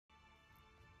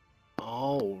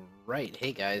Alright,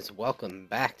 hey guys, welcome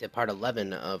back to part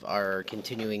 11 of our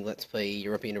continuing Let's Play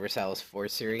Europa Universalis 4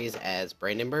 series as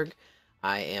Brandenburg.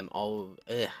 One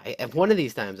of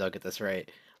these times I'll get this right.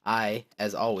 I,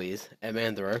 as always, am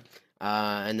Andor.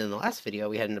 And in the last video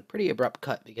we had a pretty abrupt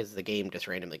cut because the game just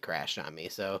randomly crashed on me,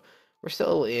 so we're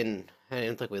still in, I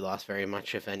don't think we lost very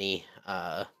much, if any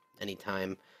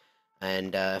time.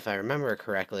 And if I remember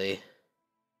correctly,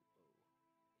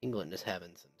 England is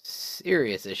having some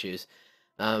serious issues.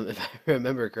 If I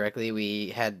remember correctly, we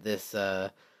had this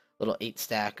little 8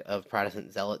 stack of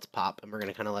Protestant zealots pop, and we're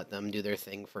going to kind of let them do their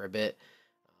thing for a bit.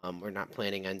 We're not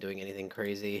planning on doing anything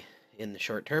crazy in the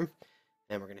short term,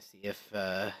 and we're going to see if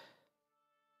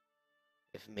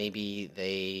maybe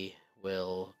they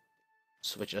will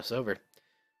switch us over.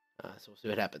 So we'll see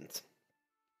what happens.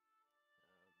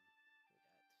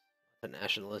 The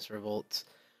nationalist revolts.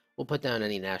 We'll put down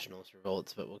any nationalist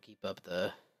revolts, but we'll keep up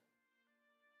the...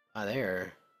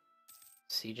 they're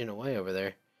sieging away over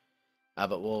there.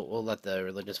 But we'll let the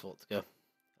religious revolts go.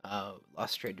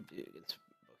 Lost trade against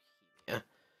Bohemia.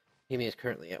 Bohemia is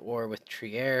currently at war with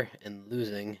Trier and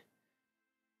losing.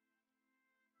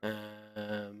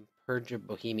 Purge of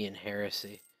Bohemian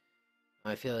heresy.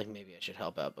 I feel like maybe I should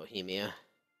help out Bohemia.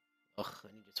 Ugh, I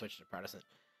need to switch to Protestant.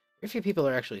 Very few people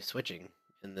are actually switching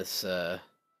in this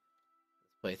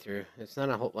playthrough. It's not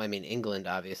a whole... I mean, England,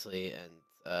 obviously, and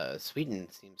Sweden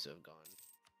seems to have gone.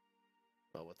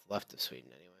 Well, what's left of Sweden,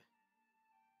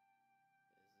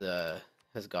 anyway.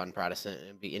 Has gone Protestant.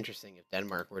 It'd be interesting if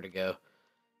Denmark were to go.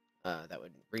 That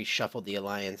would reshuffle the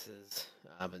alliances.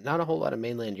 But not a whole lot of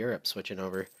mainland Europe switching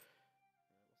over. We'll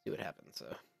see what happens, so.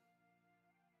 Almost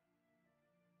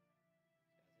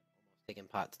taking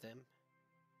Potsdam.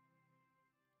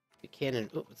 Buchanan.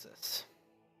 Oh, what's this?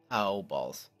 Oh,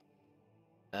 balls.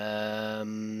 I'll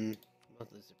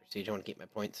lose the prestige. I want to keep my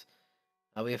points.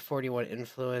 We have 41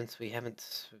 influence. We've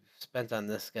spent on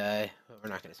this guy. But we're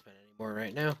not going to spend any more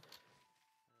right now.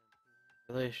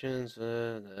 Relations.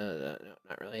 No,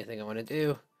 not really anything I want to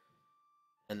do.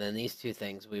 And then these two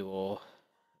things we will.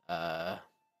 Not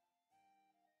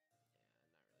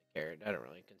really care. I don't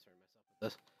really concern myself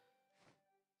with this.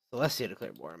 Celestia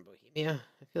declared war on Bohemia.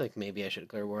 I feel like maybe I should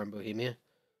declare war on Bohemia.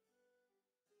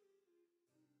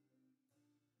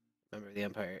 Member of the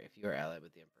Empire, if you are allied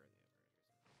with the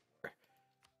Emperor.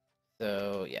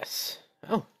 So, yes.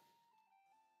 Oh.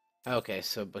 Okay,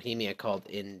 so Bohemia called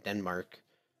in Denmark.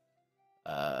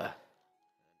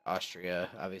 Austria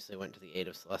obviously went to the aid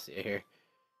of Celestia here.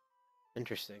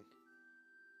 Interesting.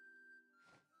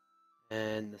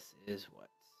 And this is what?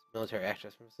 Military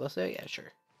access from Celestia? Yeah,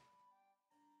 sure.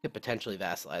 Could potentially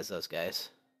vassalize those guys.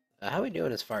 How are we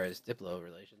doing as far as Diplo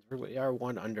relations? We are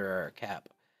 1 under our cap.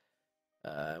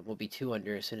 We'll be 2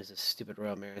 under as soon as this stupid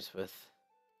royal marriage with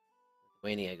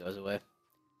Lithuania goes away.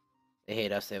 They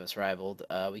hate us, they have us rivaled.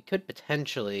 We could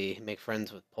potentially make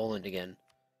friends with Poland again.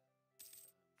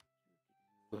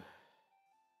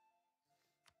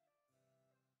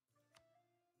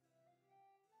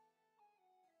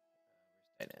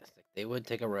 Dynastic. They would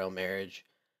take a royal marriage.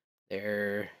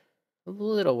 They're a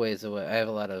little ways away. I have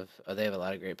a lot of... they have a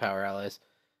lot of great power allies.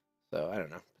 So, I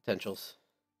don't know. Potentials.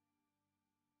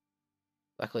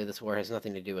 Luckily, this war has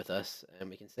nothing to do with us, and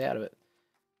we can stay out of it.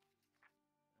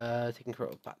 Taking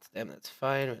control of Potsdam, that's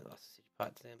fine. We lost the siege of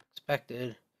Potsdam,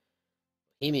 expected.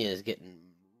 Bohemia is getting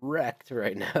wrecked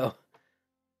right now.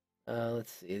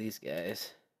 Let's see, these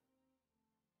guys.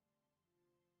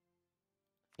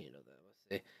 You know that, let's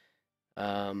see.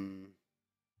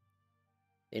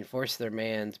 They enforce their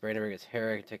demands. Brandenburg is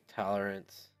heretic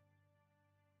tolerance.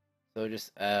 So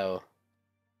just, oh.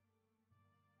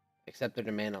 Accept their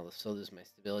demand, I'll still lose my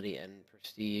stability and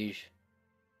prestige.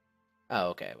 Oh,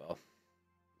 okay, well.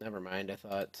 Never mind, I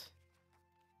thought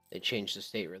they changed the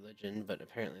state religion, but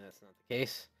apparently that's not the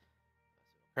case. So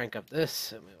we'll crank up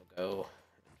this, and we'll go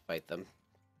and fight them.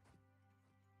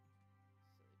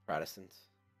 Protestants.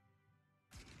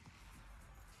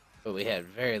 But we had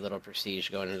very little prestige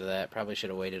going into that. Probably should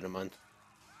have waited a month.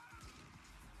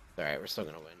 Alright, we're still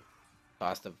going to win.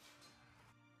 Cost of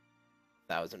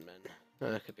 1,000 men.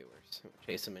 Oh, that could be worse. We'll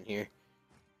chase them in here.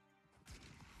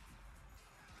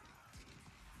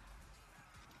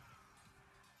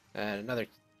 And another...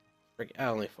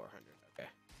 only 400. Okay.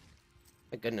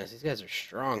 My goodness, these guys are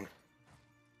strong.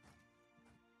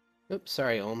 Oops,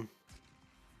 sorry, Ulm.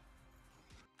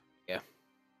 Yeah.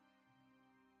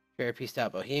 Fair pieced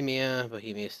out Bohemia.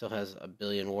 Bohemia still has a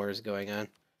billion wars going on.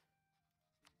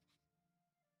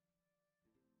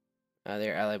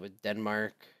 They're allied with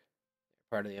Denmark.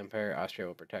 They're part of the Empire. Austria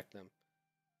will protect them.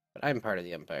 But I'm part of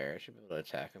the Empire. I should be able to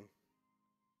attack them.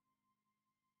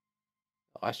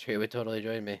 Austria would totally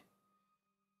join me.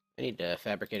 I need to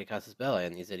fabricate a casus belli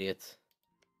on these idiots.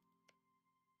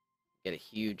 Get a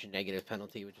huge negative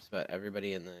penalty with just about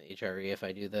everybody in the HRE if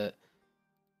I do that.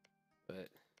 But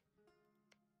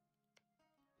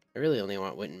I really only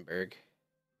want Wittenberg.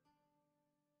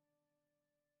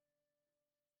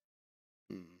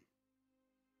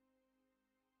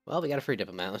 Well, we got a free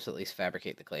diplomat. Let's at least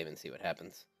fabricate the claim and see what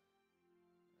happens.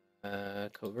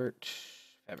 Covert,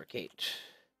 fabricate,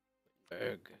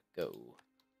 Wittenberg, go.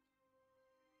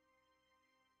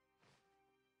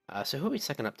 So who are we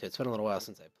second up to? It's been a little while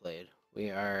since I played. We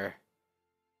are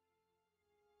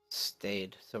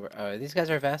stayed. So we're, these guys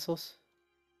are vassals?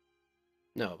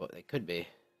 No, but they could be.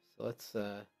 So let's,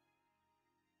 oh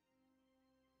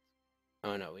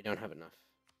no, we don't have enough.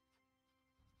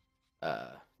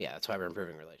 Yeah, that's why we're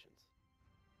improving relations.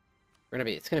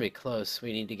 It's gonna be close.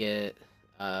 We need to get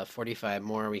 45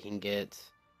 more. We can get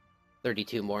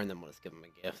 32 more, and then we'll just give them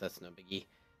a gift. That's no biggie.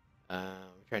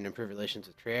 Trying to improve relations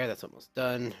with Trier. That's almost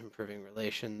done. Improving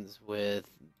relations with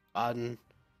Baden.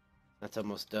 That's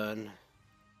almost done.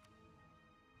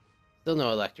 Still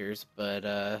no electors, but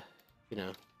you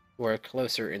know, we're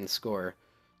closer in score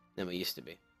than we used to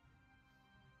be.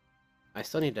 I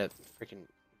still need to freaking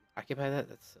occupy that.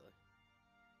 That's silly.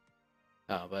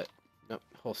 Oh, but nope,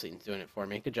 Holstein's doing it for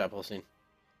me. Good job, Holstein.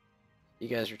 You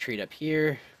guys retreat up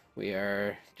here. We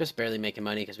are just barely making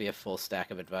money because we have full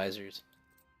stack of advisors.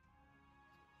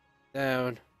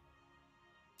 Down.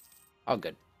 All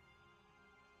good.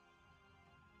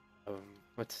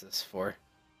 What's this for?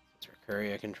 It's our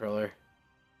courier controller.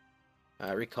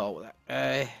 Recall that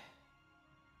guy.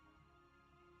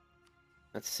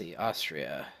 Let's see,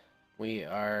 Austria. We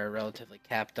are relatively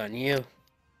capped on you.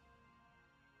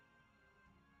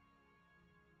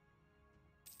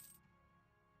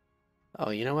 Oh,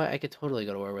 you know what? I could totally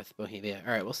go to war with Bohemia.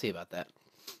 Alright, we'll see about that.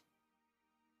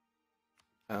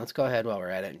 Let's go ahead while we're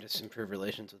at it and just improve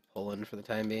relations with Poland for the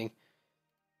time being.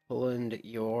 Poland,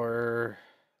 your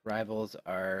rivals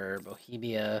are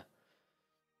Bohemia,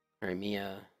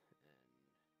 Crimea, and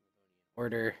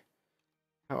Order.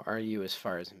 How are you as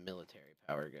far as military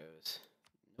power goes?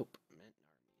 Nope, meant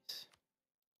armies. Let's see.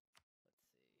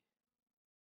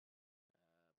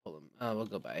 Poland. We'll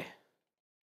go by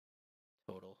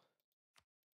total.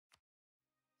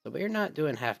 So we're not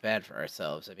doing half bad for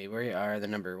ourselves. I mean, we are the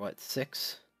number, what,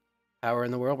 6 power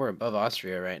in the world? We're above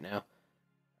Austria right now.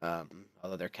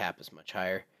 Although their cap is much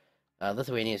higher.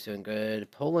 Lithuania is doing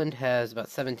good. Poland has about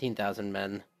 17,000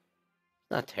 men. It's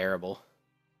not terrible.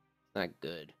 It's not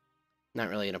good. Not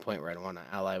really in a point where I don't want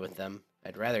to ally with them.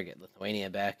 I'd rather get Lithuania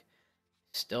back.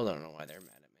 Still don't know why they're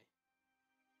mad at me.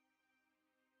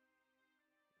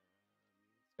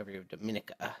 Discovery of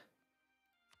Dominica.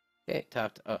 Okay,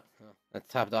 that's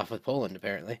topped off with Poland,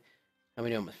 apparently. How are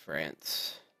we doing with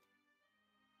France?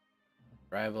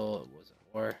 Rival, was it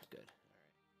war? Good. Alright.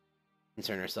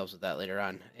 Concern ourselves with that later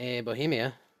on. Hey,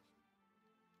 Bohemia.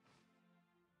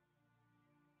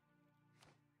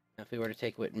 Now, if we were to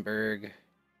take Wittenberg,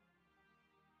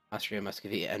 Austria,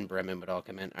 Muscovy, and Bremen would all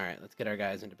come in. Alright, let's get our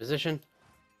guys into position.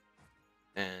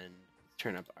 And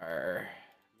turn up our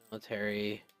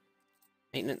military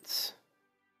maintenance.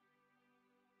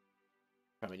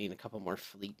 Probably need a couple more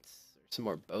fleets or some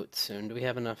more boats soon. Do we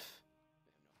have enough?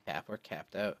 We have no cap. We're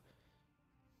capped out.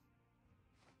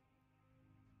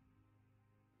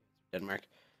 Denmark.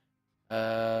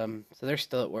 So they're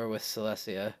still at war with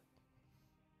Silesia.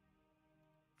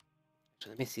 So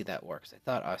let me see that war, because I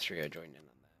thought Austria joined in on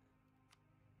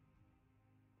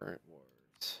that. Current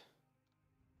wars.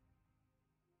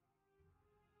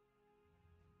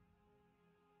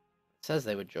 It says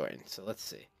they would join, so let's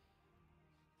see.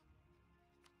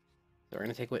 So we're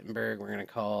going to take Wittenberg. We're going to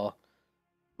call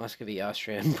Muscovy,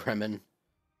 Austria, and Bremen.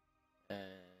 And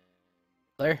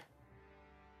Claire?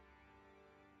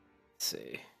 Let's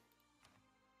see.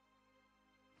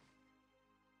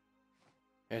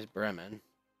 There's Bremen.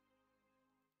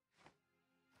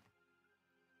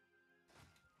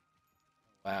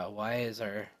 Wow, why is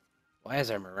our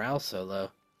morale so low?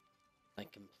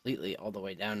 Like completely all the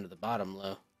way down to the bottom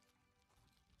low.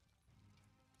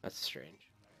 That's strange.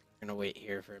 We're gonna wait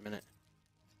here for a minute.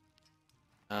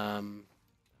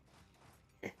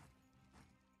 Here.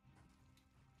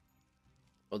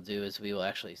 What we'll do is we will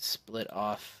actually split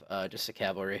off just a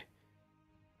cavalry,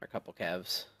 or a couple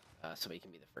calves, so we can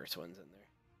be the first ones in there.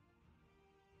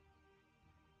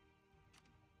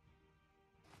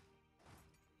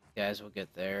 Guys will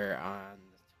get there on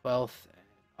the 12th, and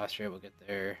Austria will get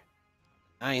there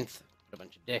on the 9th. Put a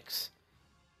bunch of dicks.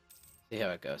 See how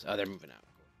it goes. Oh, they're moving out.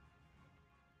 Cool.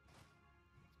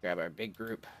 Grab our big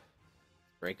group.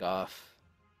 Break off.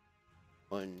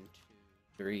 1,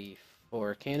 2, 3,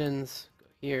 4 cannons. Go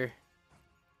here.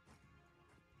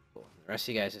 Cool. The rest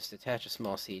of you guys just attach a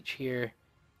small siege here.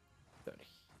 Go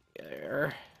to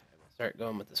here. And we'll start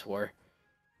going with this war.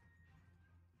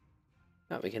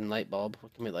 Oh, we can light bulb.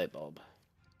 What can we light bulb?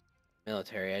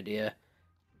 Military idea.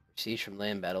 Siege from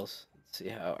land battles. Let's see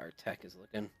how our tech is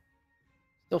looking.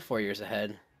 Still 4 years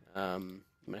ahead. I'm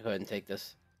gonna go ahead and take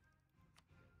this.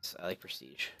 I like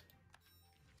prestige.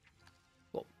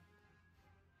 Cool.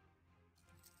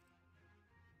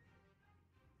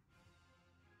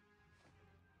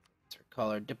 Let's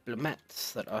recall our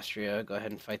diplomats. Let Austria go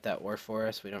ahead and fight that war for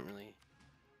us. We don't really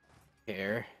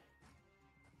care.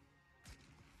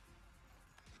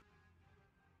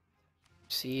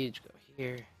 Siege, go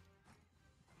here.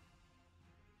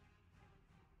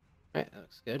 Alright, that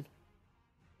looks good.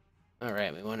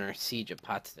 Alright, we want our siege of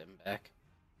Potsdam back.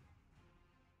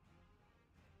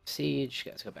 Siege,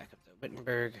 guys, go back up to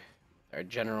Wittenberg. Our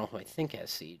general, who I think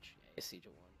has siege. Yeah, he has siege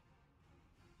of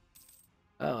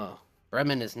 1. Oh,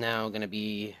 Bremen is now going to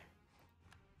be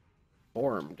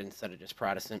formed instead of just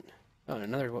Protestant. Oh,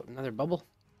 and another bubble.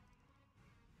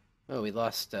 Oh, we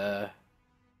lost 6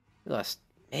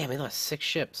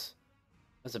 ships.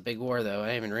 That's a big war, though. I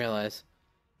didn't even realize.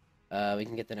 We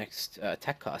can get the next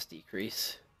tech cost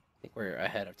decrease. I think we're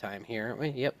ahead of time here, aren't we?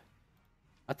 Yep.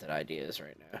 Lots of ideas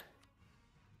right now.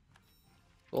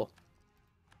 Cool.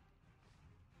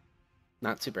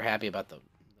 Not super happy about the... Is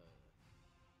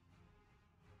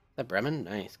that Bremen?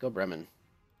 Nice. Go Bremen.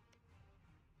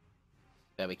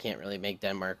 Yeah, we can't really make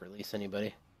Denmark release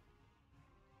anybody.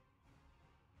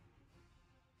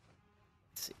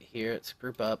 Let's see here. Let's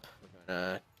group up. We're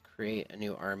gonna create a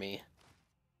new army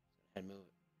and move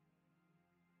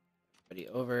everybody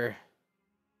over.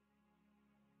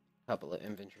 Couple of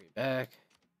infantry back.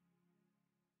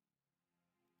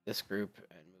 This group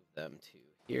and move them to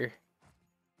here.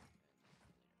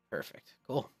 Perfect.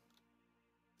 Cool.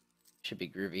 Should be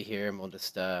groovy here, and we'll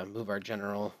just move our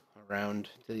general around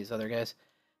to these other guys.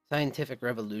 Scientific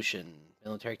revolution.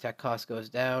 Military tech cost goes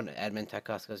down. Admin tech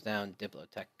cost goes down. Diplo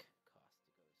tech cost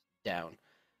goes down.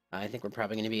 I think we're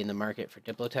probably going to be in the market for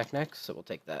Diplotech next, so we'll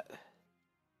take that.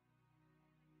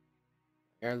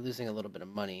 We are losing a little bit of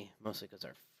money, mostly because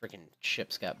our freaking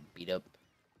ships got beat up.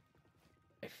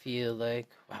 I feel like...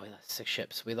 Wow, we lost 6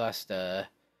 ships. We lost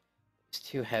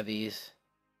 2 heavies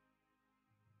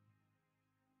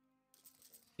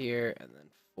here, and then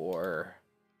 4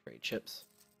 trade ships.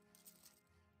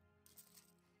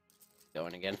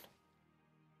 Going again.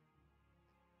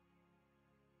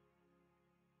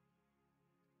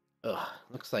 Ugh,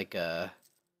 looks like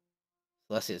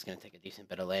Silesia is going to take a decent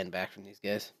bit of land back from these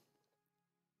guys.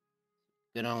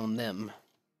 Good on them.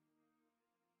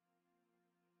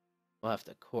 We'll have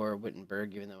to core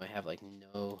Wittenberg, even though I have, like,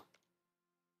 no...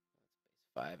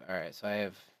 5. Alright, so I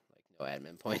have, like, no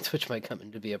admin points, which might come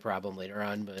into be a problem later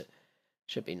on, but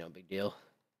should be no big deal.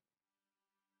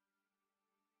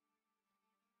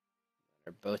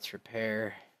 Our boats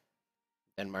repair.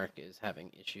 Denmark is having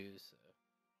issues. So.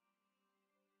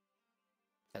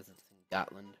 Peasants in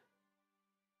Gotland.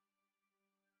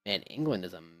 Man, England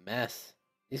is a mess.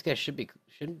 These guys should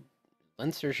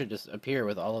Leinster should just appear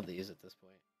with all of these at this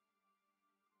point.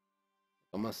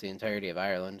 Almost the entirety of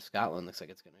Ireland. Scotland looks like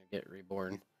it's going to get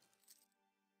reborn.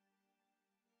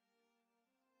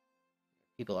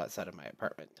 People outside of my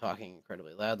apartment talking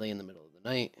incredibly loudly in the middle of the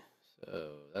night,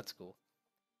 so that's cool.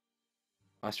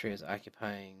 Austria is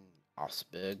occupying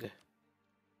Augsburg.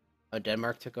 Oh,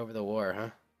 Denmark took over the war, huh?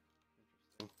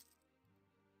 Interesting.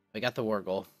 We got the war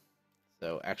goal.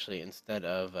 So actually, instead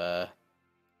of you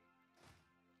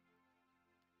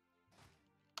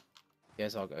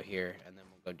guys all go here, and then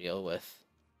we'll go deal with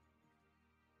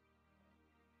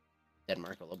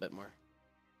Denmark a little bit more.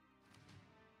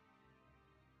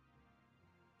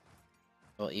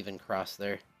 We'll even cross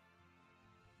there.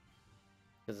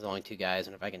 Because there's only 2 guys,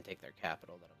 and if I can take their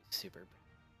capital, that'll be superb.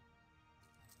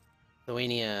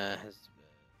 Lithuania has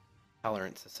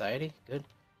tolerant society. Good.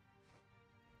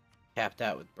 Capped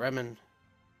out with Bremen.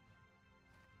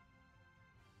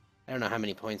 I don't know how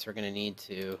many points we're going to need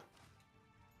to...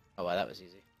 Oh, wow, that was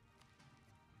easy.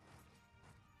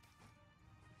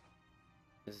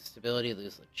 Lose stability,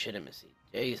 lose legitimacy.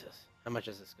 Jesus. How much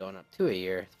is this going up? 2 a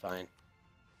year. It's fine.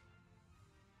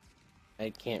 I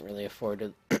can't really afford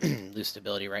to lose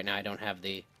stability right now. I don't have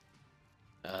the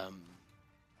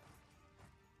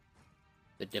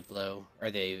Diplo, or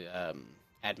the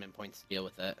admin points to deal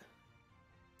with that.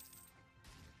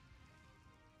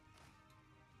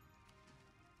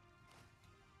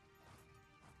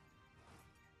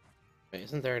 Wait,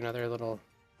 isn't there another little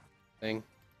thing?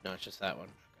 No, it's just that one.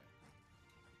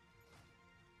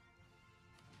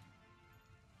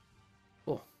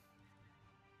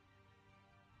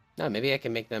 No, maybe I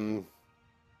can make them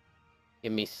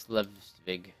give me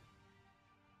Slesvig.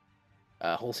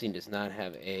 Holstein does not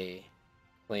have a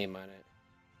claim on it.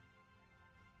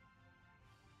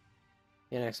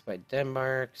 Annexed by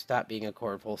Denmark. Stop being a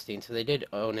core of Holstein. So they did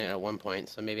own it at one point.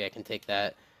 So maybe I can take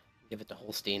that, give it to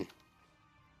Holstein.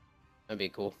 That'd be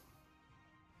cool.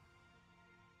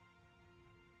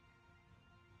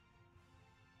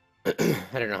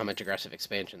 I don't know how much aggressive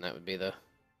expansion that would be, though.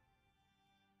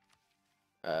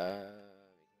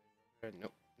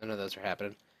 Nope, none of those are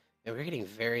happening. And we're getting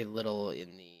very little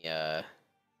in the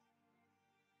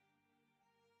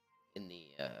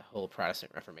whole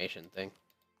Protestant Reformation thing.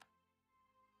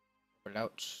 Put it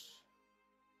out.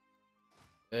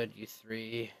 Good, you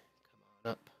three,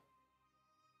 come on up.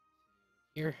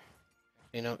 Here.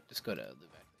 Actually, no, just go to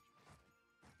Lubeck.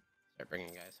 Start bringing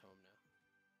guys home now.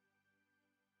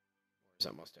 War's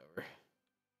almost over.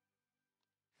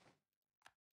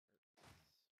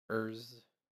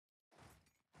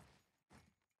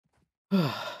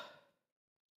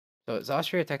 So is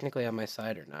Austria technically on my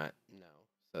side or not? No.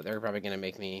 So they're probably going to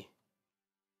make me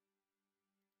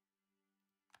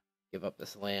give up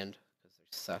this land because they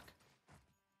suck.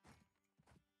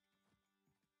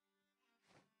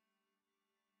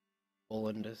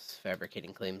 Poland is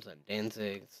fabricating claims on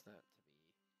Danzig. It's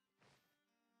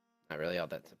not really all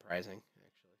that surprising,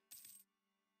 actually.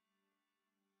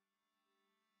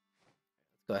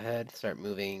 Let's go ahead, start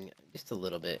moving just a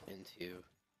little bit into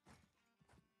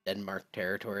Denmark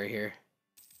territory here.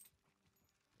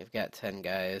 We've got 10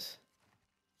 guys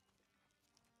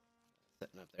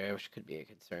sitting up there, which could be a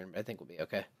concern, but I think we'll be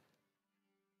okay.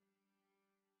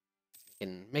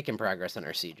 Making progress on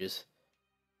our sieges.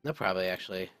 They'll probably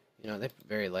actually, they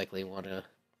very likely want to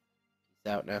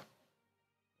peace out now.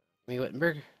 Me,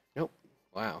 Wittenberg? Nope.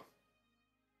 Wow.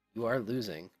 You are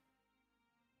losing.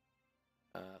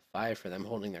 5 for them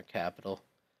holding their capital.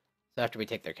 So after we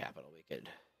take their capital, we could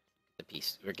get the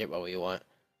peace or get what we want.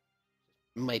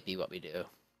 Might be what we do.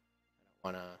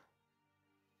 I don't want to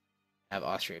have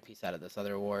Austria peace out of this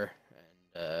other war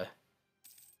and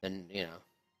then,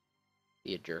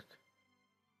 be a jerk.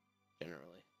 Generally.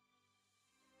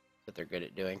 That's what they're good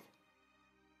at doing.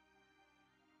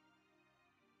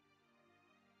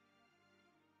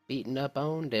 Beaten up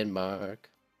on Denmark.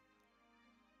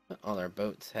 All our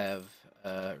boats have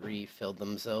refilled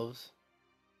themselves.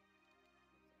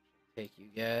 Take you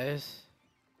guys.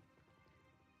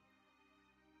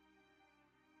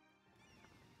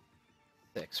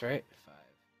 Six, right? 5.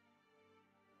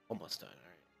 Almost done.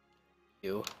 Alright.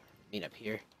 You meet up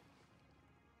here.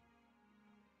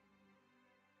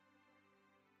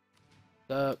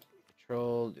 Up.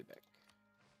 Patrol. Lubeck.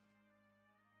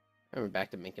 And we're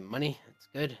back to making money. That's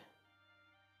good.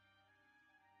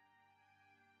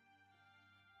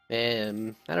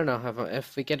 I don't know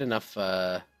if we get enough.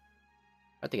 I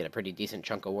have to get a pretty decent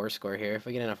chunk of war score here. If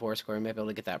we get enough war score, we might be able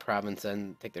to get that province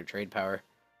and take their trade power,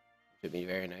 which would be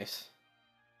very nice.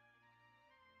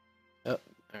 Oh,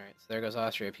 alright, so there goes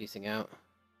Austria piecing out.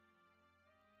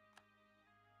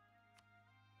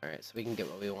 Alright, so we can get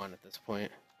what we want at this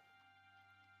point.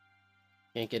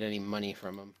 Can't get any money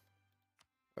from them.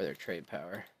 Or their trade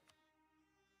power.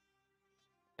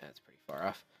 Yeah, that's pretty far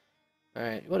off.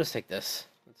 Alright, we'll just take this.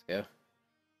 Let's go.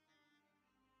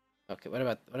 Okay, what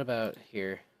about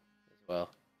here as well?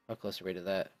 How close are we to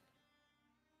that?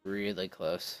 Really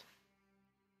close.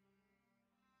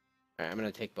 Alright, I'm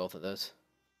gonna take both of those.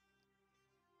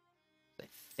 I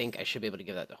think I should be able to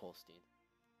give that to Holstein.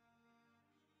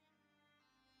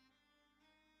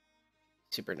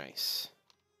 Super nice.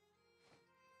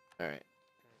 Alright.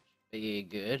 Be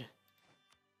good.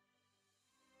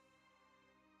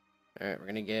 Alright, we're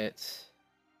gonna get...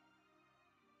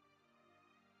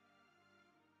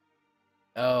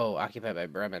 Oh, occupied by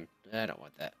Bremen. I don't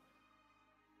want that. At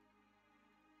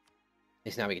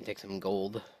least now we can take some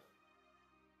gold.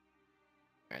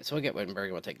 Alright, so we'll get Wittenberg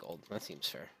and we'll take gold. That seems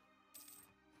fair.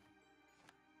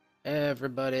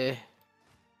 Everybody,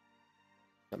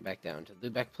 come back down to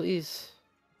Lubeck, please.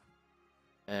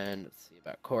 And let's see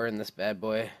about core in this bad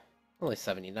boy. Only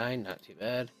 79, not too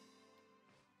bad.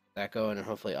 That going, and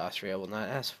hopefully Austria will not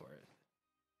ask for it.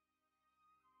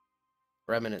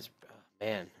 Bremen is, oh,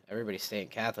 man, everybody's staying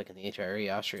Catholic in the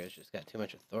HRE. Austria's just got too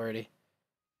much authority.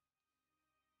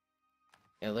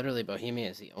 Yeah, literally Bohemia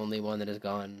is the only one that has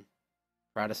gone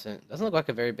Protestant. Doesn't look like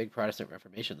a very big Protestant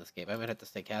Reformation this game. I might have to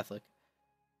stay Catholic.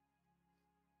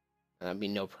 And that'd be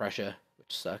no Prussia,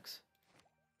 which sucks.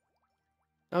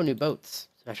 Oh, new boats.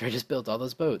 After I just built all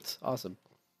those boats. Awesome.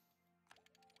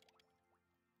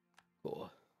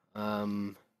 Cool. All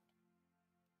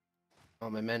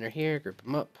my men are here. Group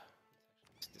them up.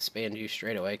 Just disband you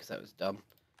straight away because that was dumb.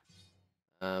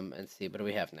 And see, what do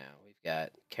we have now? We've got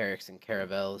carracks and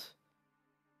caravels.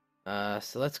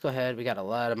 So let's go ahead. We got a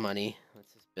lot of money.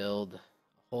 Let's just build a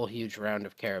whole huge round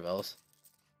of caravels.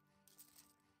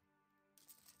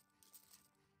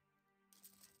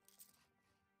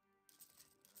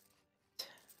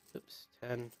 Oops,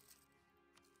 10.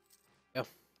 Go.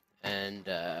 And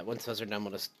once those are done,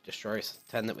 we'll just destroy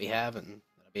 10 that we have, and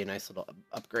that'll be a nice little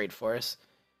upgrade for us.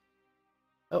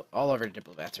 Oh, all of our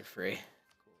diplomats are free.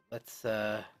 Cool. Let's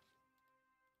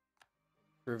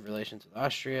improve relations with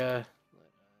Austria.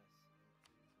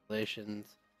 Relations.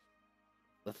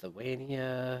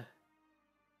 Lithuania.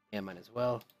 Yeah, mine as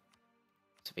well.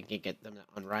 So if we can get them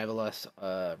to unrival us.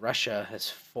 Russia has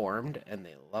formed, and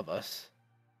they love us.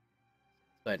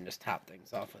 Let's go ahead and just top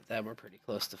things off with them. We're pretty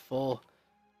close to full.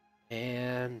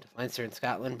 And Leinster and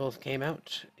Scotland both came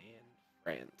out. And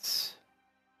France.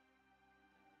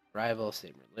 Rival,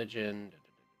 same religion.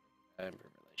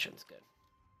 Improve relations, good.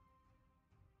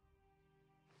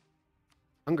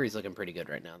 Hungary's looking pretty good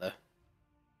right now, though.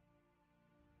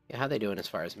 Yeah, how they doing as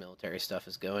far as military stuff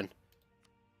is going?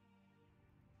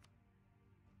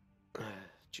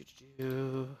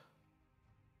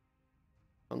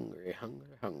 Hungry,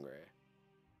 hungry, hungry.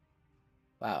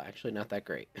 Wow, actually not that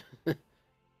great.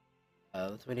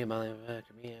 Lithuania,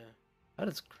 Crimea. How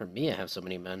does Crimea have so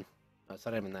many men? Oh, it's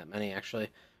not even that many, actually.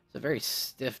 It's a very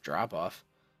stiff drop-off.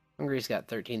 Hungary's got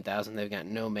 13,000. They've got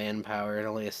no manpower and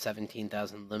only a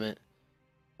 17,000 limit.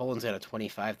 Poland's got a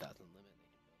 25,000 limit they can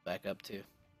build back up to.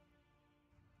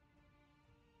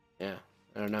 Yeah,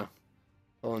 I don't know.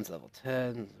 Poland's level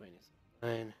 10. Lithuania's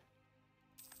level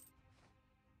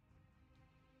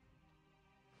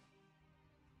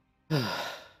 9.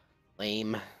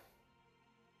 Lame.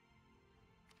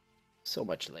 So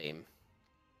much lame.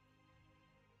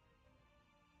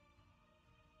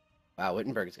 Wow,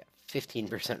 Wittenberg's got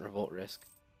 15% revolt risk.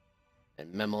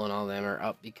 And Memel and all of them are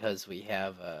up because we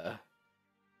have,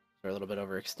 we're a little bit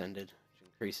overextended, which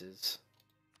increases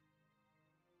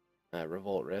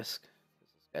revolt risk.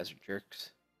 Those guys are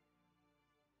jerks.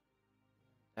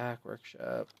 Attack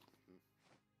workshop.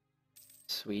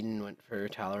 Sweden went for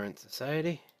tolerant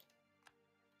society.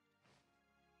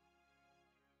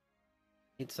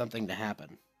 Need something to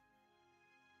happen.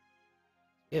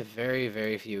 We have very,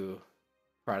 very few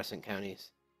Protestant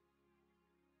counties.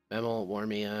 Memel,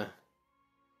 Warmia.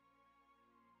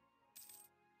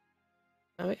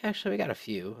 Oh, actually, we got a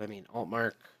few. I mean,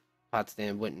 Altmark,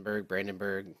 Potsdam, Wittenberg,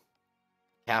 Brandenburg.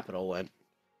 Capital went.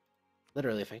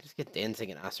 Literally, if I could just get Danzig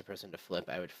and Osterposen to flip,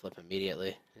 I would flip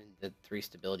immediately. And the 3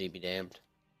 stability be damned.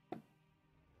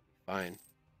 Fine.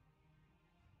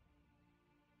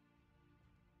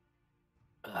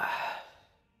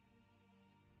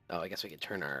 Oh, I guess we could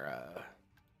turn our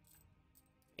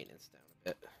maintenance down a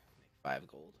bit. Make 5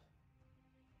 gold.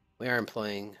 We are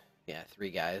employing, yeah,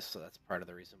 3 guys, so that's part of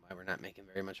the reason why we're not making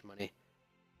very much money.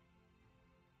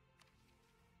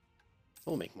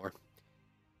 We'll make more.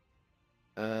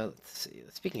 Let's see.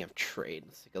 Speaking of trade,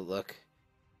 let's take a look.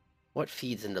 What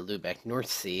feeds into Lubeck? North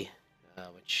Sea,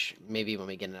 which maybe when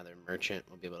we get another merchant,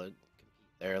 we'll be able to compete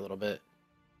there a little bit.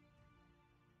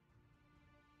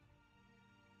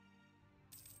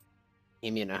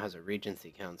 Bohemia now has a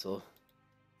Regency Council.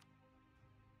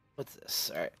 What's this?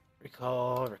 Alright.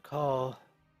 Recall.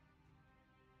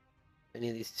 Any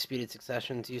of these disputed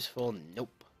successions useful?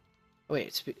 Nope. Oh,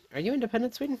 wait, are you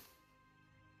independent, Sweden?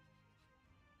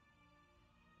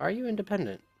 Are you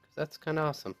independent? Because that's kind of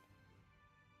awesome.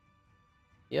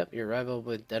 Yep, you're rival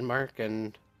with Denmark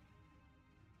and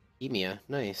Bohemia.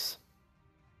 Nice.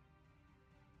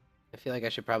 I feel like I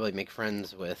should probably make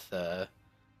friends with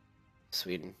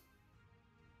Sweden.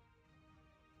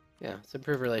 Yeah, let's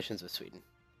improve relations with Sweden.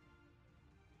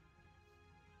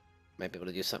 Might be able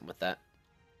to do something with that.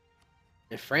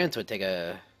 If France would take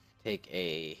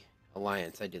a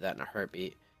alliance, I'd do that in a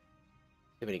heartbeat.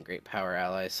 Too many great power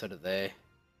allies, so do they.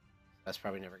 That's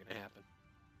probably never going to happen.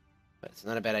 But it's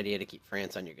not a bad idea to keep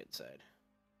France on your good side.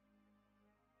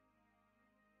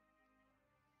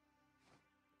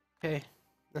 Okay.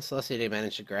 Celestia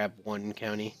managed to grab 1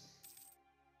 county.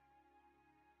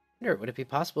 I wonder, would it be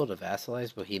possible to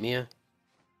vassalize Bohemia?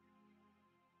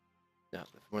 No,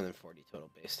 more than 40 total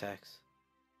base tax.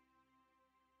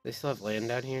 They still have land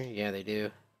down here? Yeah, they do.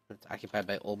 It's occupied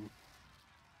by Ulm.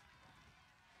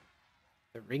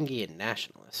 The Ringian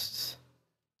nationalists.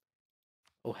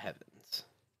 Oh, heavens.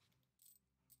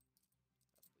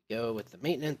 We go with the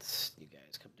maintenance. You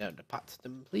guys come down to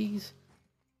Potsdam, please.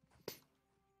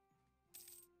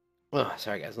 Oh,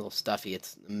 sorry guys, a little stuffy.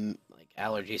 It's like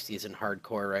allergy season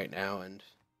hardcore right now, and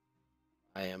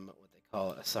I am what they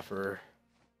call a sufferer.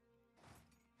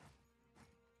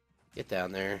 Get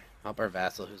down there. Help our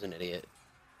vassal, who's an idiot.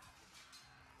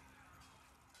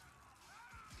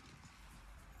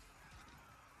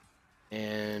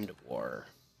 And war.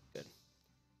 Good.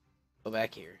 Go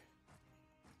back here.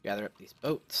 Gather up these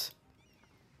boats.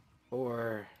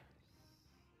 4,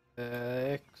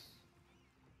 6,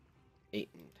 8,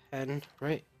 and 10.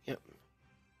 Right? Yep. You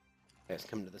guys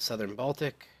come to the southern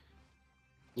Baltic.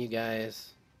 You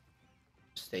guys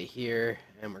stay here,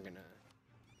 and we're gonna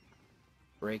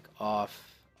break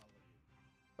off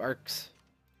barks.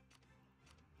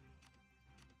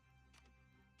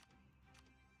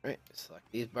 Right,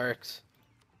 select these barks.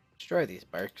 Destroy these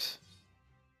barks.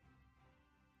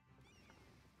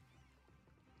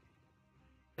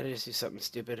 Did I just do something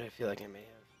stupid? I feel like I may have.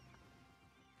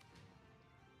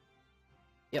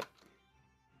 Yep.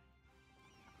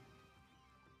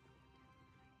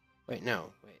 Wait,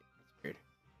 no. Wait, that's weird.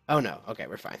 Oh no. Okay,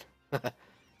 we're fine.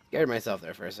 Scared myself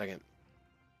there for a second.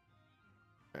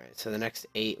 Alright, so the next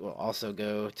 8 will also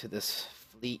go to this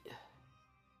fleet.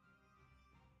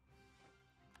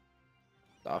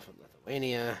 Off of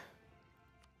Lithuania.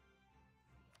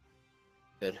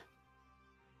 Good.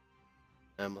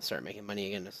 We'll start making money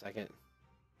again in a second.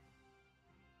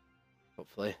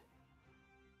 Hopefully.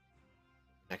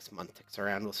 Next month ticks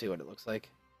around, we'll see what it looks like.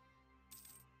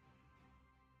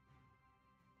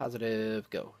 Positive,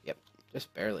 go. Yep,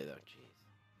 just barely though, jeez.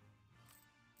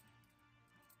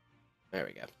 There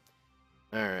we go.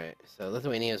 Alright, so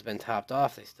Lithuania has been topped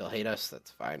off. They still hate us, that's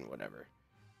fine, whatever.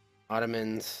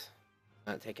 Ottomans,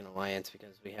 not taking alliance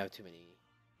because we have too many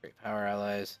great power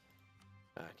allies.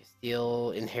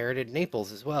 Castile inherited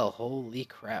Naples as well. Holy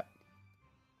crap.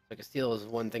 So Castile is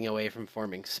one thing away from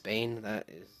forming Spain. That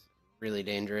is really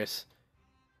dangerous.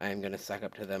 I am going to suck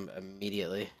up to them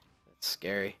immediately. That's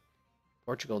scary.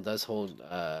 Portugal does hold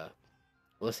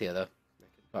Galicia, though. That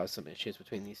could cause some issues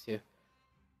between these two.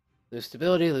 Lose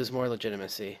stability, lose more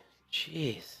legitimacy.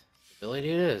 Jeez.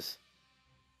 Stability it is.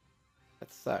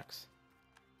 That sucks.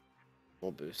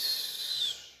 We'll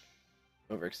boost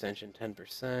overextension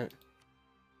 10%.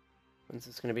 When's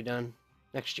this going to be done?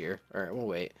 Next year. Alright, we'll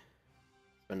wait.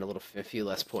 Spend a few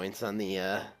less points on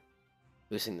the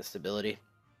boosting the stability.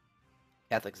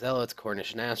 Catholic Zealots,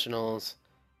 Cornish Nationals.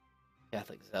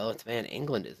 Catholic Zealots. Man,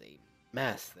 England is a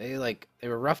mess. They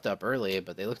were roughed up early,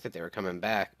 but they looked like they were coming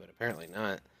back, but apparently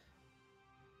not.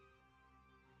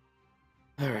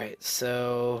 Alright,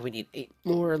 so we need 8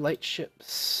 more light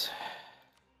ships.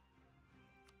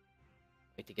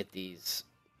 I'd like to get these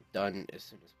done as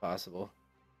soon as possible.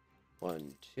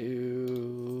 1,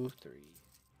 2, 3.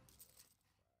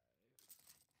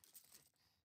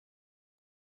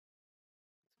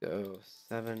 Let's go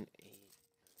 7, 8.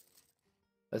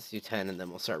 Let's do 10, and then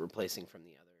we'll start replacing from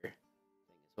the other thing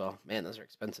as well. Man, those are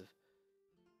expensive.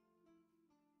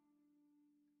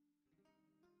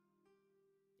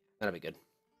 That'll be good.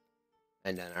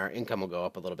 And then our income will go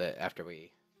up a little bit after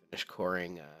we finish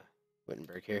coring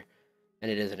Wittenberg here.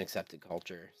 And it is an accepted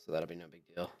culture, so that'll be no big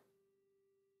deal.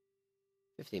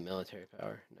 50 military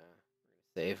power. Nah, we're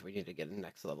gonna save. We need to get a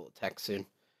next level of tech soon.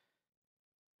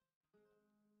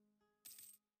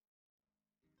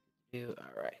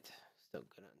 Alright. Still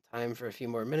good on time for a few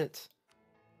more minutes.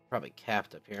 Probably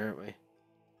capped up here, aren't we?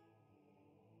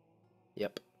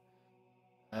 Yep.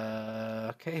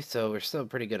 Okay, so we're still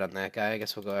pretty good on that guy. I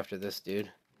guess we'll go after this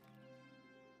dude.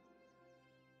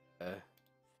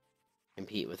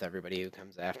 Compete with everybody who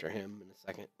comes after him in a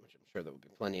second, which I'm sure there will be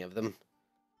plenty of them.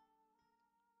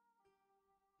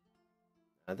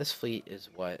 This fleet is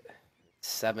what?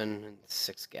 7 and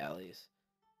 6 galleys.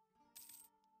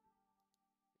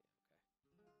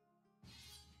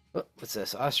 Oh, what's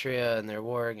this? Austria and their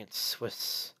war against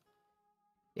Swiss.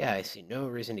 Yeah, I see no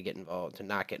reason to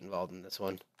not get involved in this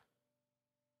one.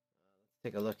 Let's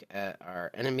take a look at our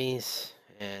enemies,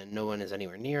 and no one is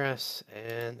anywhere near us,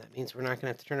 and that means we're not going to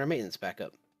have to turn our maintenance back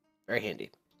up. Very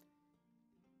handy.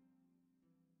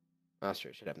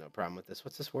 Austria should have no problem with this.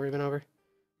 What's this war even over?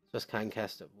 Swiss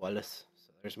conquest of Wallis,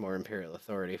 so there's more imperial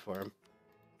authority for him.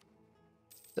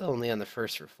 Still only on the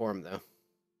first reform, though.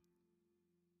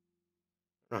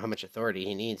 I don't know how much authority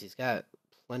he needs. He's got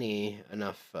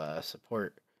enough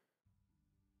support.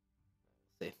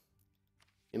 Let's see.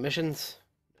 New missions?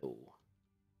 No.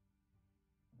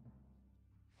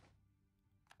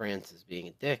 France is being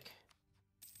a dick.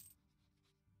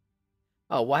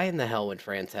 Oh, why in the hell would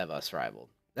France have us rivaled?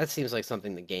 That seems like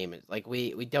something the game is like.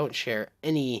 We don't share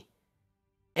any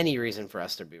reason for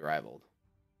us to be rivaled.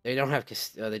 They don't have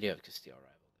Castile. Oh, they do have Castile rivaled.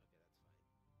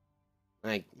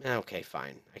 Okay, that's fine. Okay,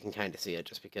 fine. I can kind of see it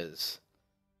just because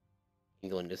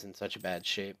England is in such a bad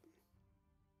shape.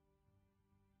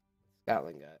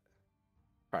 Scotland got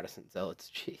Protestant zealots.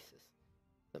 Jesus.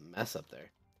 The mess up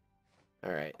there.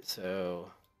 Alright,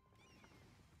 so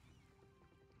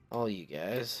all you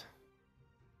guys.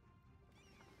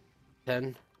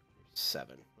 10,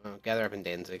 7. Well, gather up in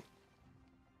Danzig.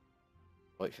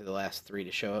 Wait for the last 3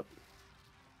 to show up.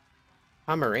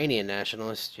 Pomeranian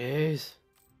nationalist, jeez.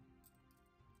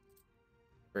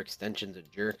 For extension's a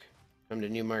jerk. Come to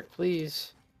Newmark,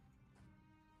 please.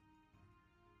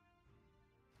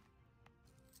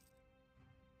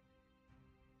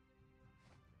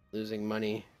 Losing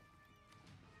money.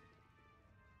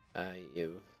 Come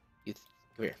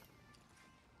here.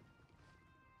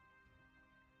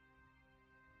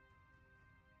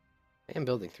 I am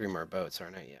building 3 more boats,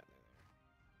 aren't I? Yeah.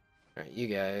 Alright, you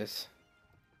guys.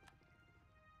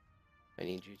 I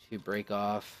need you to break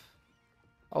off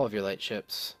all of your light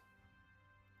ships.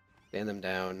 Stand them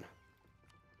down.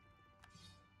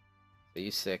 So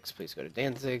you 6, please go to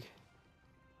Danzig.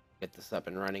 Get this up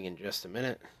and running in just a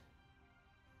minute.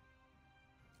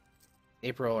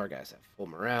 April, our guys have full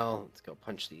morale. Let's go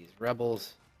punch these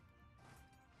rebels.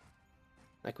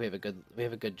 Like we have a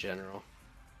good general.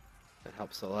 That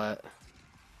helps a lot.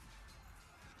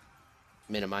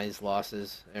 Minimize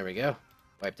losses. There we go.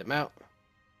 Wiped them out.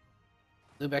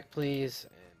 Lubeck, please,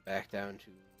 and back down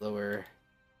to lower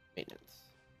maintenance.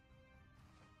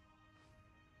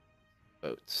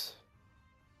 Boats.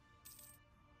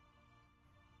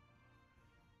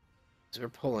 So we're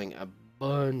pulling a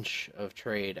bunch of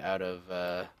trade out of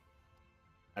the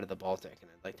Baltic, and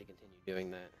I'd like to continue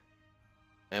doing that.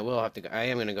 I will have to go, I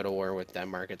am going to go to war with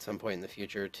Denmark at some point in the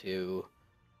future to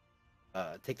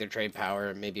take their trade power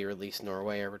and maybe release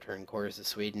Norway or return cores to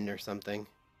Sweden or something.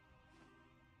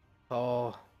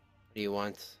 Paul, what do you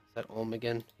want? Is that Ulm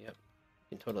again? Yep.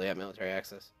 You can totally have military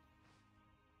access.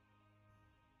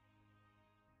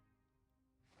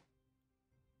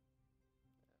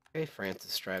 Okay, France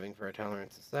is striving for a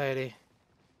tolerant society.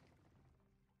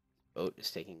 Boat is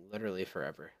taking literally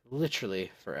forever. Literally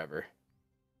forever.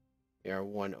 We are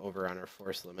 1 over on our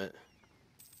force limit.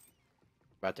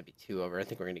 About to be 2 over. I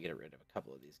think we're going to get rid of a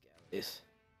couple of these galleys.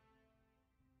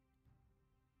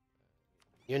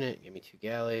 Unit, give me 2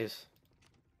 galleys.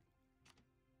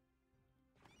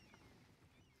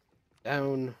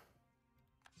 Down.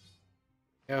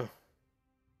 Go.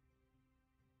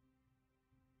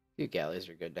 2 galleys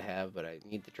are good to have, but I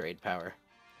need the trade power.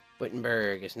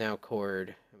 Wittenberg is now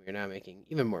cored, and we are now making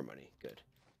even more money. Good.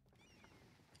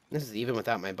 This is even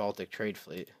without my Baltic trade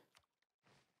fleet.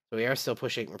 So we are still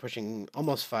pushing, we're pushing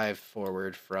almost 5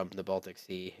 forward from the Baltic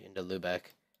Sea into Lubeck.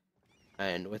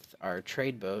 And with our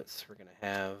trade boats, we're going to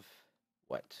have,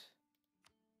 what?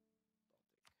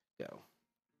 Go.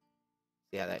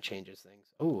 See how that changes things.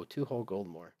 Oh, 2 whole gold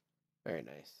more. Very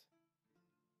nice.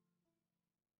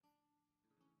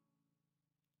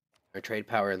 Our trade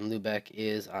power in Lubeck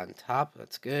is on top.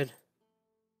 That's good.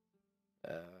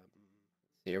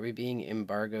 See, are we being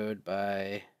embargoed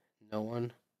by no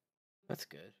one? That's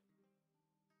good.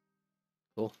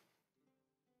 Cool.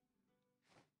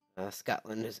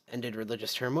 Scotland has ended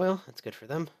religious turmoil. That's good for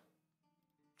them.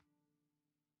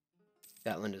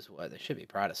 Scotland is what? They should be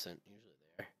Protestant. Usually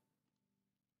they are.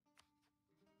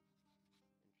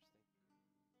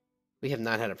 We have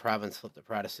not had a province flip to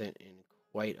Protestant in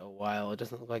quite a while. It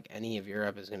doesn't look like any of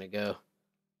Europe is going to go.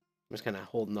 I'm just kind of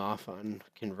holding off on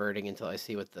converting until I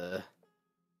see what the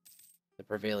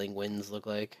prevailing winds look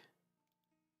like.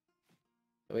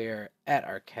 We are at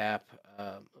our cap.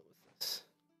 What was this?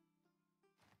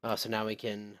 Oh, so now we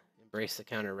can embrace the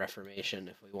Counter-Reformation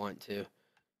if we want to,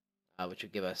 which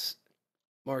would give us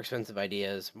more expensive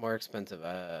ideas, more expensive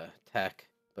tech,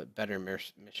 but better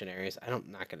missionaries. I'm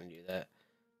not going to do that.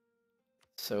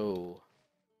 So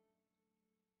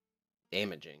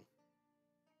damaging.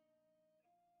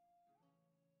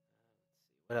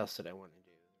 What else did I want to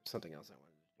do? There's something else I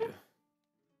wanted to do.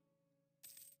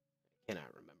 I cannot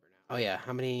remember now. Oh yeah,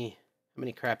 how many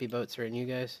crappy boats are in you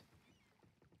guys?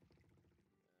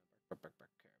 So we've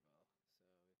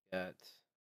got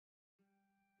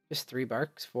just 3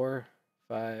 barks, 4,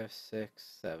 5, 6,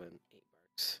 7, 8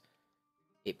 barks.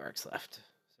 8 barks left. So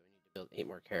we need to build 8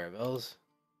 more caravels.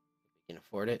 If we can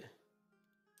afford it.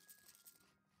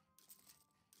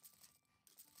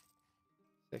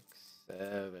 6,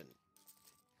 7.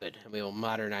 Good. And we will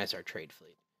modernize our trade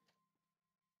fleet.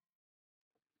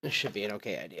 This should be an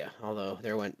okay idea. Although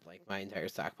there went like my entire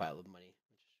stockpile of money, which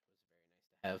was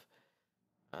very nice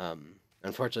to have.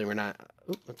 Unfortunately, we're not.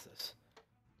 Oop, what's this?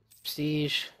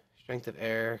 Prestige, strength of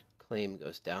air, claim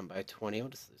goes down by 20. We'll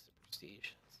just lose the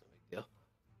prestige. It's no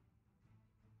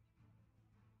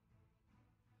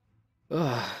big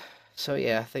deal. So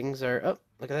yeah, things are. Oh,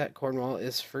 look at that. Cornwall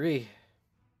is free.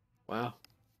 Wow.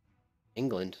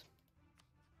 England.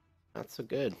 Not so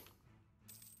good.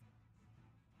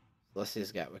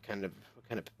 Celestia's got what kind of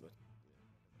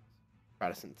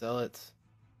Protestant zealots?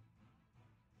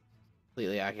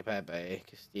 Completely occupied by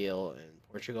Castile and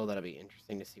Portugal. That'll be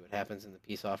interesting to see what happens in the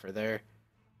peace offer there.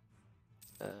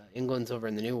 England's over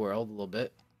in the New World a little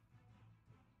bit.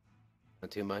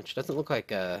 Not too much. Doesn't look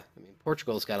like, I mean,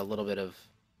 Portugal's got a little bit of,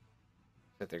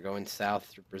 that they're going south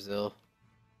through Brazil.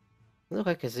 Doesn't look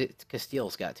like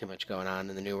Castile's got too much going on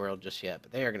in the New World just yet,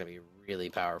 but they are going to be really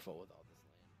powerful with all this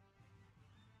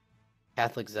land.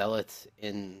 Catholic zealots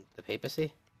in the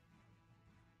papacy?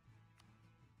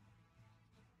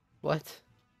 What?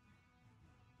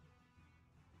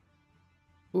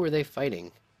 Who are they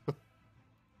fighting?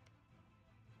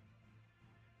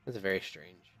 That's very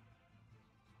strange.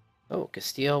 Oh,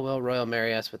 Castile will royal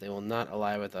marry us, but they will not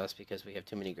ally with us because we have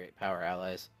too many great power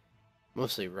allies.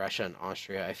 Mostly Russia and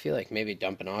Austria. I feel like maybe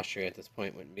dumping Austria at this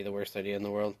point wouldn't be the worst idea in the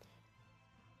world.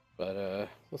 But,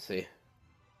 we'll see.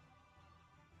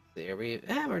 Are we...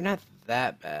 we're not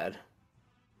that bad.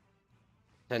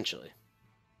 Potentially.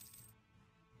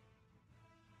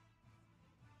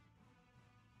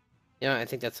 You know, I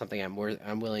think that's something I'm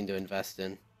willing to invest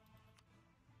in.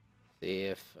 See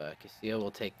if Castile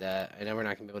will take that. I know we're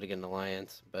not going to be able to get an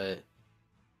alliance, but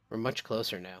we're much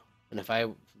closer now. And if I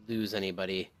lose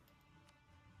anybody...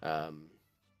 I'm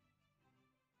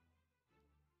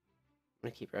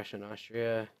going to keep Russia and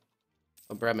Austria.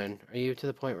 Oh, Bremen, are you to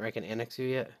the point where I can annex you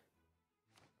yet?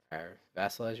 Or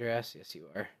vassalize your ass? Yes, you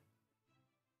are.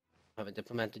 I'll have a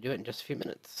diplomat to do it in just a few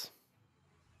minutes.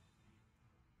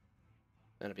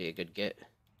 That'll be a good get.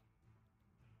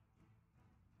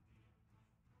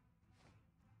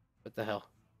 What the hell?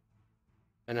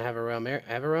 And I have a royal marriage.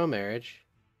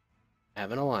 I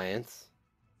have an alliance.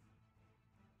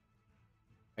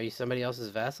 Are you somebody else's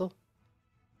vassal?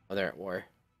 Oh, they're at war.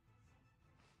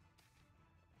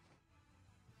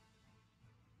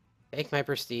 Take my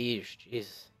prestige.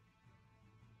 Jesus.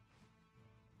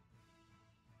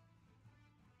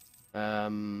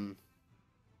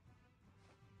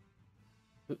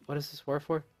 What is this war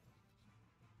for?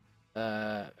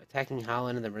 Attacking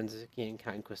Holland and the Brunswickian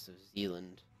conquest of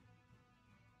Zealand.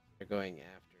 They're going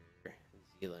after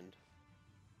Zealand.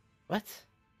 What?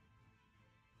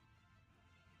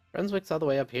 Brunswick's all the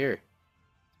way up here.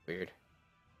 It's weird.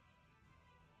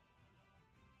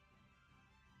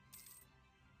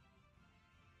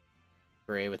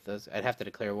 Hooray with those. I'd have to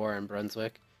declare war on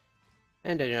Brunswick.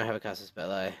 And I do not have a casus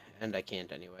belli, and I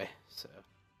can't anyway, so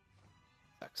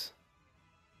sucks.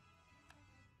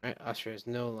 Alright, Austria is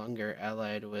no longer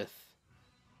allied with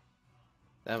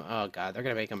them. Oh god, they're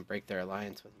gonna make them break their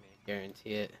alliance with me, I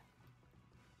guarantee it.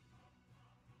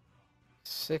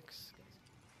 6.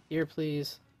 Here,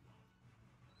 please.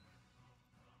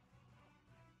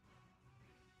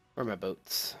 Where are my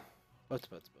boats? Boats.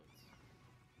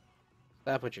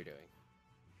 Stop what you're doing.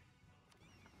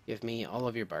 Give me all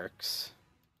of your barks.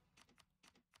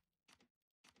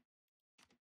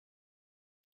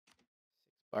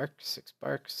 6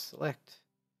 barks, select.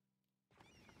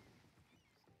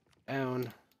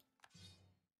 Down.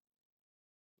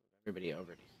 Everybody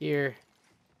over to here.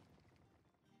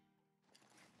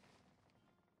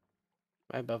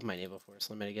 Am I above my naval force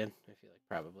limit again? I feel like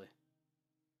probably.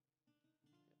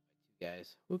 2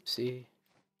 guys. Whoopsie.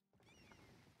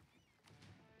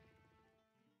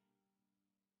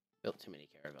 Built too many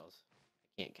caravels.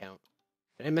 I can't count.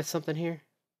 Did I miss something here?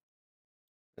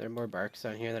 Are there more barks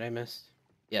on here that I missed?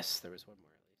 Yes, there was one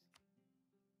more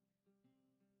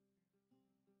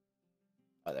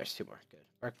at least. Oh, there's 2 more. Good.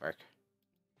 Bark.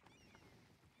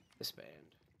 Disband.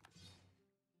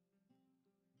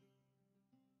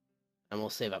 And we'll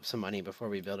save up some money before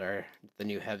we build the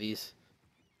new heavies.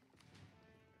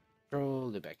 Control,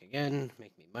 Lubeck again.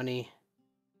 Make me money.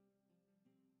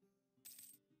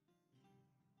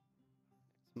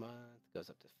 Next month goes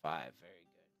up to 5. Very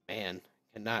good. Man,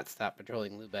 cannot stop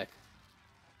patrolling Lubeck.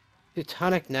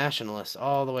 Teutonic nationalists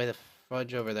all the way the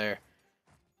fudge over there.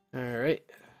 Alright.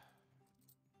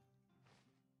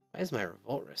 Why is my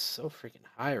revolt risk so freaking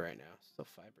high right now? Still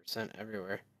 5%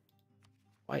 everywhere.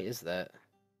 Why is that?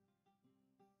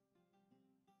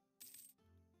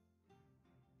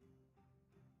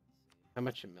 How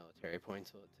much in military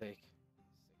points will it take?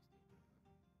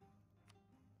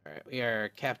 60. Alright, we are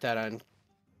capped out on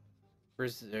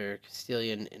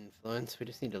Castilian influence. We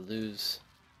just need to lose.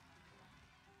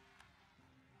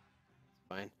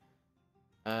 That's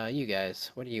fine. You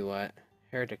guys, what do you want?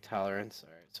 Heretic tolerance.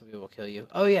 Alright, so we will kill you.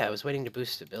 Oh yeah, I was waiting to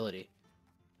boost stability.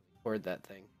 Record that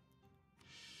thing.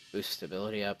 Boost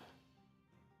stability up.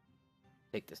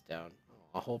 Take this down.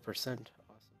 Oh, a whole %. Awesome.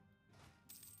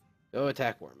 Go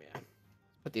attack Worm, yeah.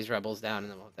 Put these rebels down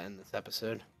and then we'll have to end this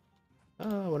episode.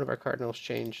 Oh, one of our cardinals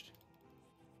changed.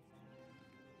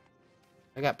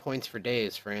 I got points for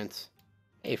days, France.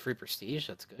 Hey, free prestige,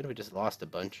 that's good. We just lost a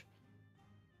bunch.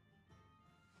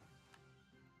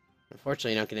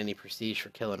 Unfortunately, you don't get any prestige for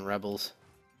killing rebels.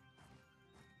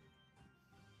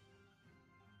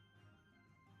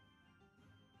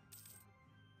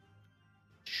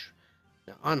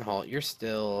 Now, Anhalt, you're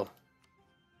still...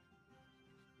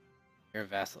 You're a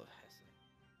vassal of Hesse.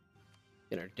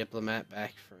 Get our diplomat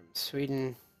back from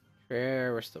Sweden.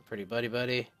 Fair, we're still pretty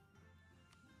buddy-buddy.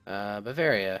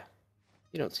 Bavaria,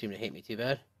 you don't seem to hate me too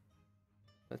bad.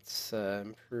 Let's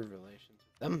improve relations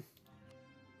with them.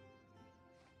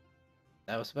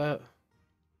 That was about...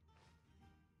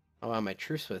 Oh wow, my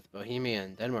truce with Bohemia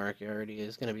and Denmark already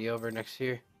is going to be over next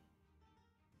year. It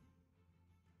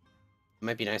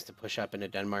might be nice to push up into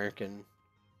Denmark and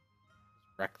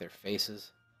wreck their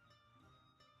faces.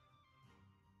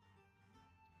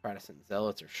 Protestant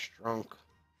zealots are strong.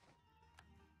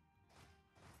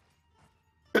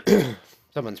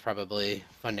 Someone's probably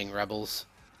funding rebels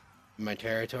in my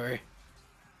territory.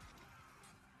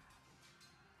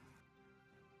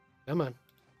 Come on.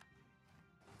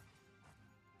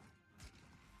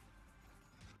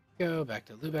 Go back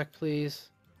to Lubeck, please.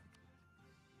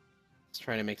 Let's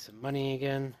try to make some money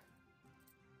again.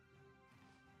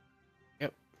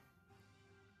 Yep.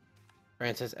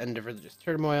 France has end of religious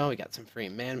turmoil. We got some free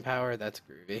manpower. That's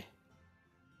groovy.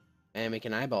 And we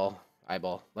can light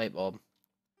bulb.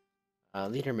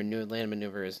 Leader land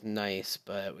maneuver is nice,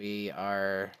 but we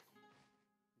are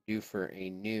due for a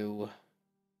new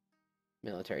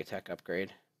military tech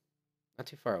upgrade. Not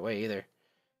too far away either.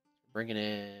 Bringing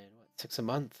in, what, 6 a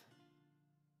month?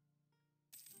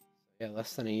 Yeah,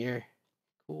 less than a year.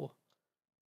 Cool.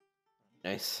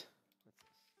 Nice.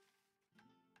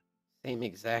 Same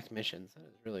exact missions. That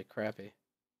is really crappy.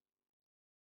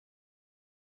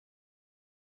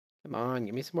 Come on,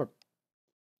 give me some more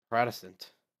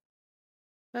Protestant.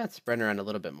 That's spreading around a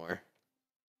little bit more.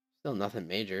 Still nothing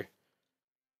major.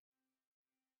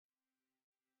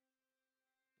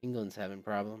 England's having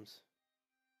problems.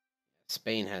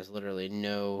 Spain has literally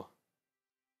no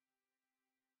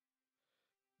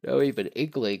even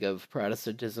inkling of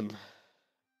Protestantism.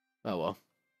 Oh well.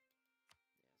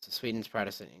 So Sweden's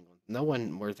Protestant, England. No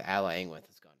one worth allying with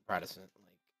has gone Protestant.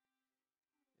 Like,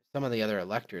 if some of the other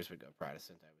electors would go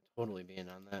Protestant, I would totally be in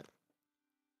on that.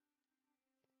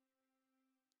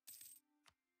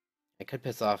 I could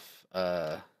piss off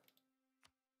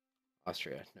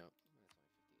Austria. No.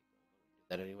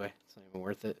 That anyway. It's not even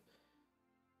worth it.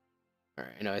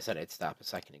 Alright, I know I said I'd stop a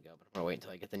second ago, but I'm gonna wait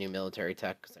until I get the new military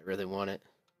tech because I really want it.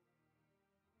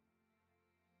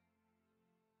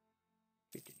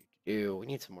 We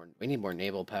need some more. We need more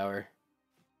naval power.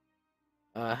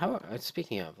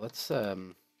 Speaking of, let's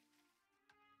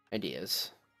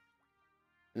ideas.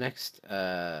 The next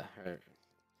our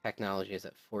technology is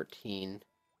at 14,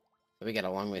 so we got a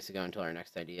long ways to go until our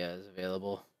next idea is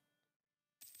available.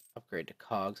 Upgrade to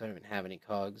cogs. I don't even have any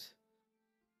cogs.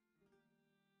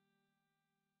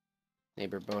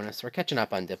 Neighbor bonus. We're catching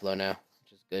up on Diplo now,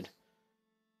 which is good.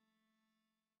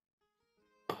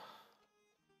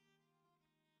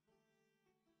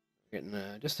 Getting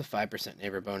just a 5%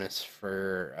 neighbor bonus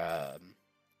for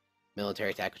military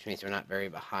attack, which means we're not very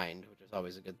behind, which is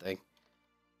always a good thing.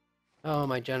 Oh,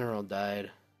 my general died.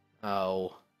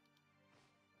 Oh.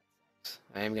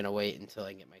 I am going to wait until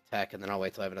I get my tech, and then I'll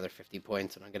wait till I have another 50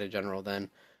 points, and I'll get a general then.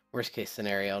 Worst case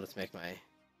scenario, I'll just make my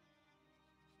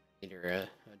leader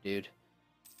a dude.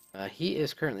 He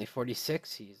is currently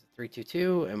 46, he's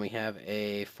 322, and we have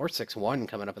a 461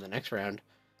 coming up in the next round.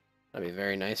 That'd be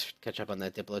very nice. Catch up on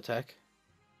that Diplotech.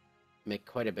 Make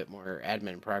quite a bit more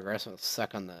admin progress. We'll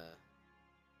suck on the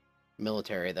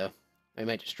military, though. I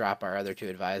might just drop our other 2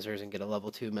 advisors and get a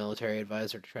level 2 military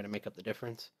advisor to try to make up the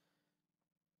difference.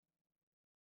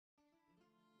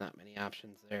 Not many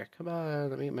options there. Come on,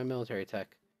 let me get my military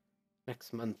tech.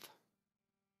 Next month.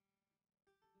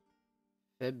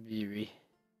 February.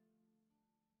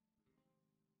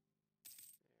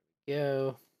 There we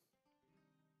go.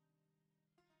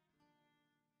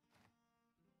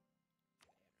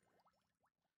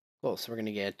 Cool, so we're going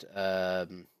to get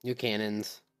new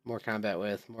cannons, more combat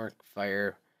with, more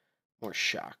fire, more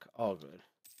shock. All good.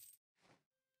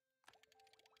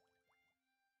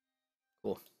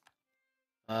 Cool.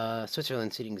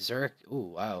 Switzerland ceding Zurich.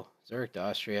 Ooh, wow. Zurich to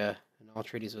Austria, and all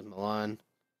treaties with Milan.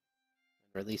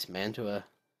 Release Mantua.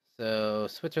 So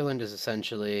Switzerland is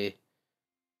essentially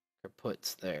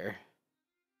kaputs there.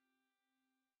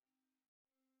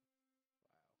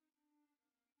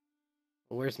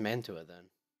 Well, where's Mantua then?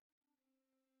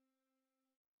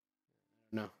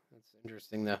 don't know. That's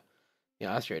interesting though.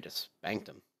 Yeah, Austria just spanked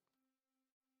them.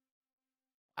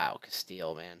 Wow,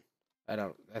 Castile, man. I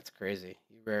don't. That's crazy.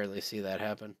 You rarely see that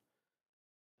happen.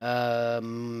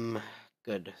 Um,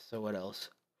 good. So what else?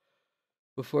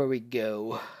 Before we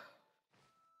go,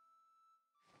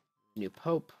 new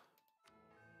pope.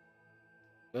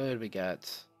 Good. We've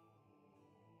got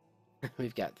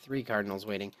 3 cardinals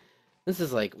waiting. This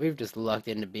is like we've just lucked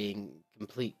into being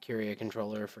complete Curia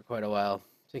controller for quite a while.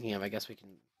 Speaking of, I guess we can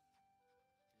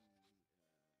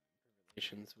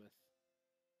relations with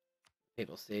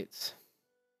papal states.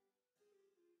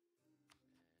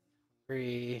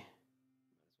 Hungary.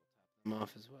 Might as well top them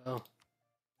off as well.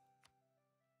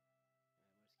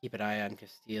 Keep an eye on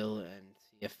Castile and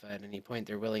see if at any point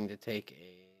they're willing to take an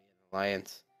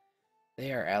alliance.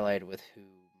 They are allied with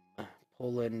whom?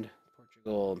 Poland,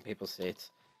 Portugal, and Papal States.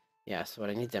 Yeah, so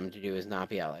what I need them to do is not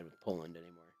be allied with Poland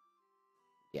anymore.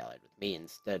 Be allied with me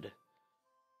instead.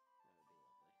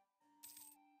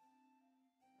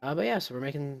 But yeah, so we're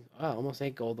making almost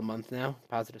 8 gold a month now.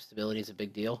 Positive stability is a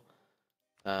big deal.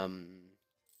 As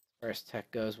far as tech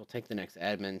goes, we'll take the next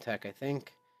admin tech, I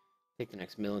think. Take the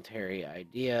next military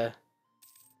idea.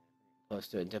 Close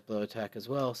to a diplo tech as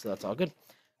well, so that's all good.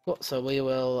 Cool, so we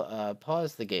will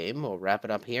pause the game. We'll wrap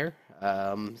it up here.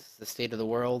 This is the state of the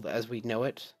world as we know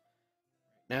it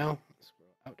now.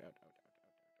 Scroll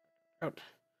out.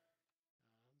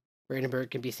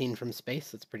 Brandenburg can be seen from space.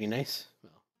 That's pretty nice.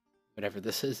 Well, whatever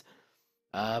this is.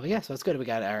 But yeah, so it's good. We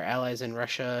got our allies in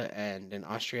Russia and in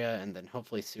Austria, and then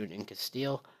hopefully soon in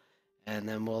Castile. And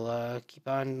then we'll keep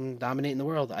on dominating the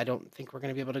world. I don't think we're going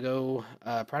to be able to go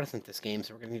Protestant this game,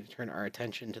 so we're going to need to turn our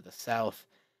attention to the south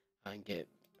and get,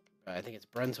 I think it's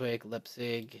Brunswick,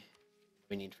 Leipzig.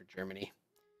 We need for Germany.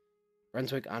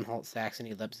 Brunswick, Anhalt,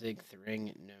 Saxony, Leipzig,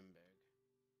 Thuringia, Nuremberg.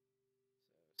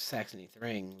 Saxony,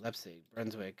 Thuringia, Leipzig,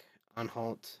 Brunswick,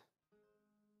 Anhalt,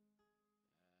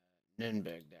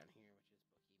 Nuremberg down here, which is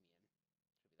Bohemian.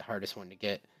 The hardest one to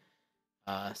get.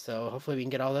 So hopefully we can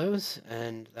get all those,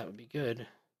 and that would be good.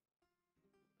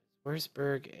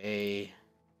 Wurzburg, a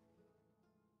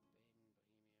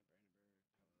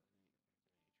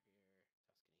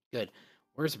good.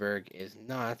 Wurzburg is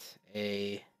not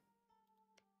a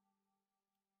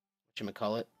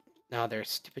whatchamacallit. No, they're a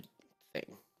stupid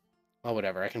thing. Well,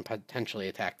 whatever. I can potentially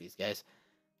attack these guys.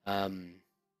 We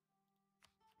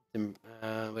don't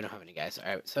have any guys.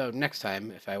 All right. So next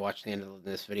time, if I watch the end of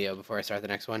this video before I start the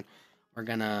next one, we're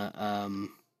gonna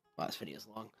well, this video is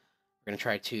long. We're gonna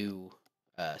try to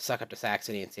suck up to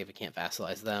Saxony and see if we can't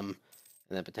vassalize them,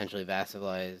 and then potentially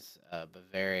vassalize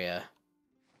Bavaria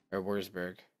or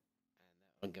Wurzburg,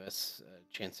 and that will give us a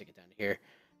chance to get down to here.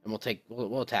 And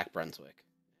we'll attack Brunswick,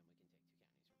 and we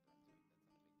can take 2 counties from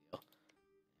Brunswick. That's not a big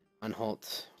deal.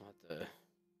 Anhalt, we'll have to.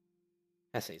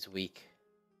 Hesse's weak.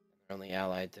 They're only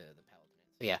allied to the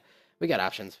Palatinates. So yeah, we got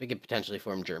options. We could potentially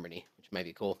form Germany, which might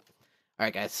be cool. All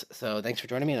right, guys. So thanks for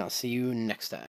joining me, and I'll see you next time.